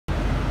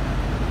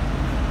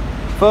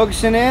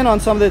Focusing in on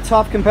some of the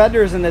tough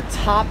competitors in the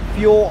Top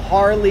Fuel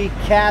Harley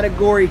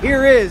category.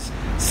 Here is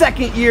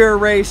second-year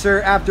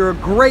racer after a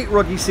great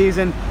rookie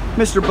season,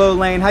 Mr. Beau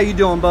Layne. How you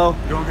doing, Beau?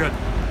 Doing good.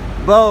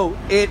 Beau,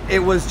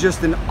 it was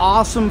just an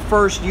awesome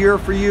first year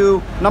for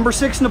you. Number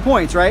 6 in the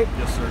points, right?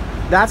 Yes,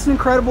 sir. That's an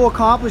incredible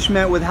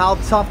accomplishment with how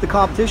tough the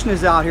competition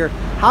is out here.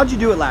 How'd you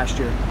do it last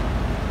year?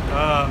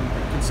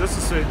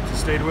 Consistency.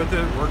 Just stayed with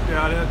it, worked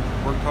at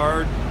it, worked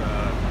hard.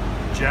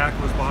 Jack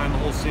was behind the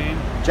whole scene.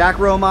 Jack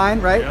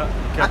Romine, right? Yeah,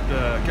 kept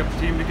the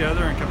team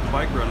together and kept the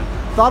bike running.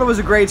 Thought it was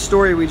a great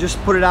story. We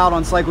just put it out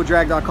on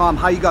cycledrag.com,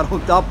 how you got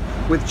hooked up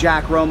with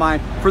Jack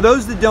Romine. For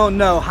those that don't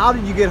know, how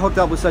did you get hooked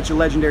up with such a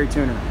legendary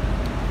tuner?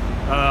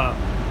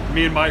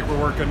 Me and Mike were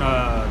working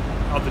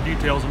out the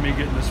details of me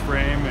getting this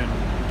frame,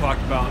 and we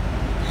talked about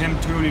him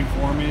tuning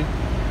for me.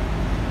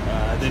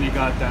 Then he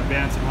got that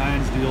Vance and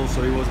Hines deal,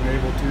 so he wasn't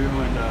able to,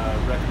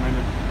 and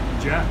recommended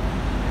Jack.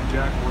 And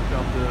Jack worked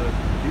out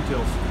the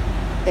details.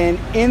 And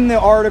in the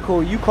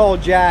article, you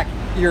called Jack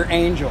your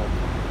angel.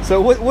 So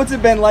what's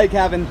it been like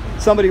having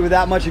somebody with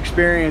that much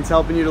experience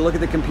helping you to look at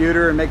the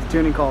computer and make the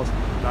tuning calls?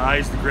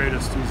 He's the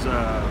greatest. He's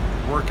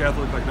work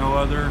ethic like no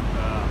other.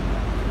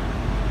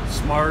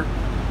 Smart,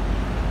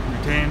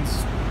 retains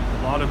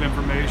a lot of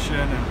information,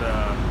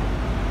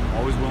 and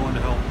always willing to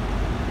help.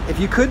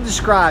 If you could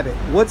describe it,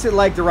 what's it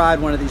like to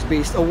ride one of these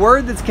beasts? A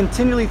word that's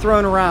continually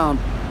thrown around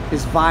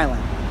is violent.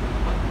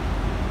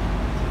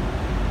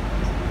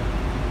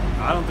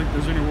 I don't think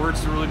there's any words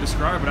to really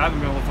describe it. I haven't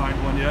been able to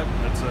find one yet.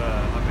 That's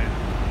I mean,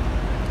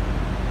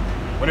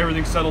 when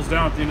everything settles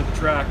down at the end of the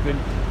track, then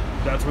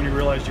that's when you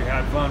realize you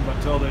had fun. But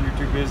until then, you're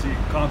too busy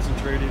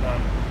concentrating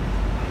on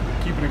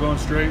keeping it going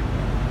straight.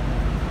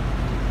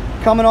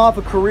 Coming off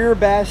a career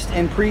best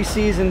in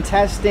preseason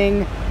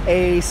testing,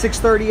 a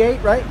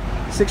 638, right?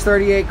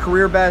 638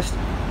 career best.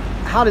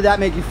 How did that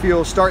make you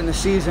feel starting the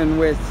season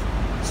with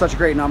such a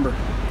great number?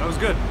 That was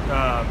good.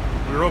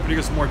 We were hoping to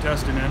get some more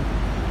testing in.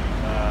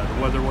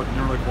 The weather wouldn't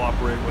really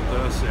cooperate with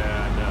us,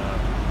 and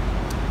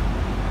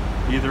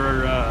either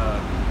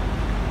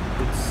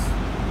we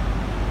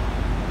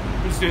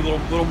just need a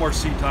little more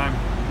seat time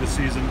this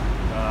season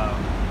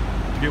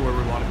to get where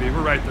we want to be.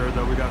 We're right there,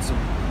 though. We got some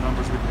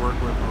numbers we can work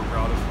with. We're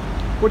proud of.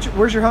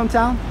 Where's your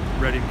hometown?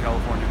 Redding,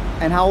 California.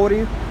 And how old are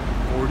you?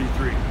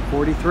 43.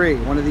 43,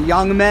 one of the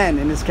young men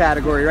in this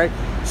category, right?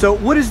 So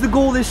what is the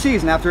goal this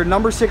season? After a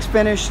number 6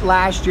 finish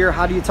last year,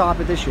 how do you top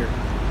it this year?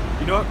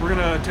 You know what, we're going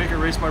to take it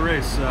race by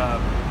race.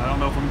 I don't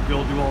know if I'm going to be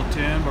able to do all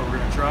 10, but we're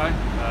going to try.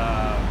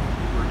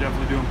 We're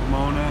definitely doing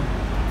Pomona,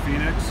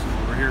 Phoenix.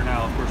 We're here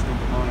now, of course, doing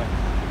Pomona.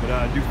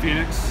 But do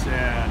Phoenix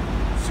and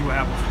see what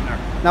happens from there.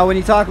 Now, when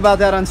you talk about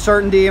that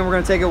uncertainty and we're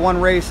going to take it one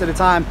race at a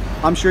time,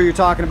 I'm sure you're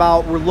talking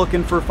about we're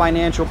looking for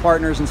financial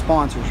partners and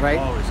sponsors, right?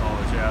 Always,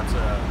 yeah.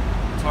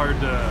 It's hard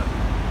to,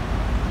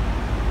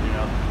 you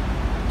know,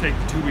 take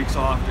 2 weeks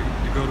off to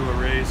go to a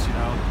race, you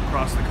know,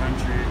 across the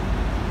country,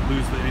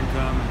 lose the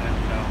income, and then,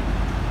 you know,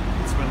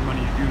 spend the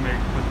money you do make,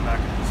 put them back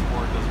into the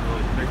sport. Doesn't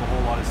really make a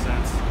whole lot of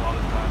sense a lot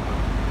of the time, but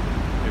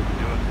maybe we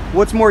do it.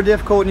 What's more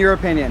difficult in your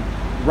opinion?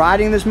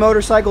 Riding this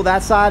motorcycle,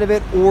 that side of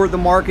it, or the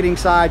marketing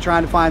side,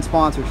 trying to find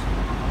sponsors?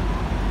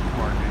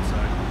 Marketing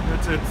side.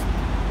 It's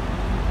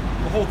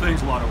the whole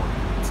thing's a lot of work.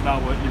 It's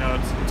not what, you know,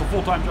 it's a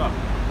full-time job,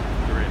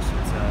 the race.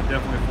 It's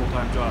definitely a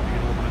full-time job. You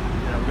get a little bit,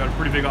 you know, we've got a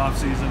pretty big off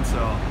season, so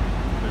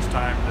there's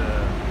time to,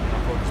 you know,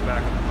 focus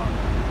back on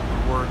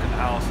work and the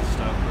house and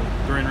stuff.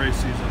 But during race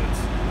season, it's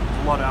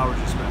a lot of hours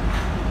you spend.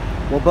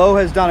 Well, Beau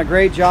has done a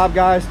great job,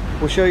 guys.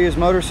 We'll show you his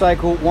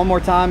motorcycle one more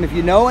time. If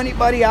you know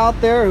anybody out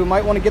there who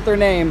might want to get their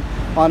name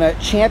on a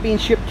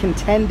championship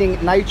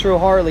contending Nitro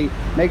Harley,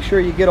 make sure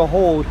you get a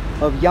hold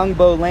of young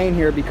Beau Layne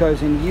here,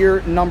 because in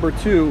year number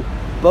 2,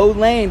 Beau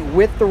Layne,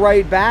 with the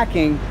right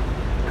backing,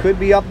 could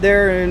be up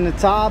there in the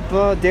top,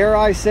 dare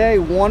I say,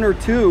 1 or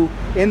 2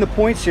 in the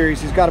point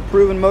series. He's got a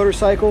proven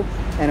motorcycle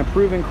and a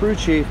proven crew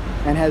chief,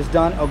 and has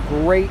done a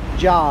great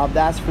job,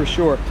 that's for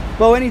sure.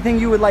 Beau, anything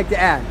you would like to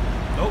add?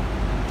 Nope.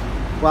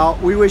 Well,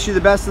 we wish you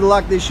the best of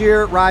luck this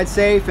year. Ride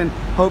safe and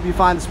hope you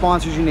find the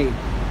sponsors you need.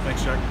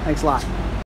 Thanks, Jack. Thanks a lot.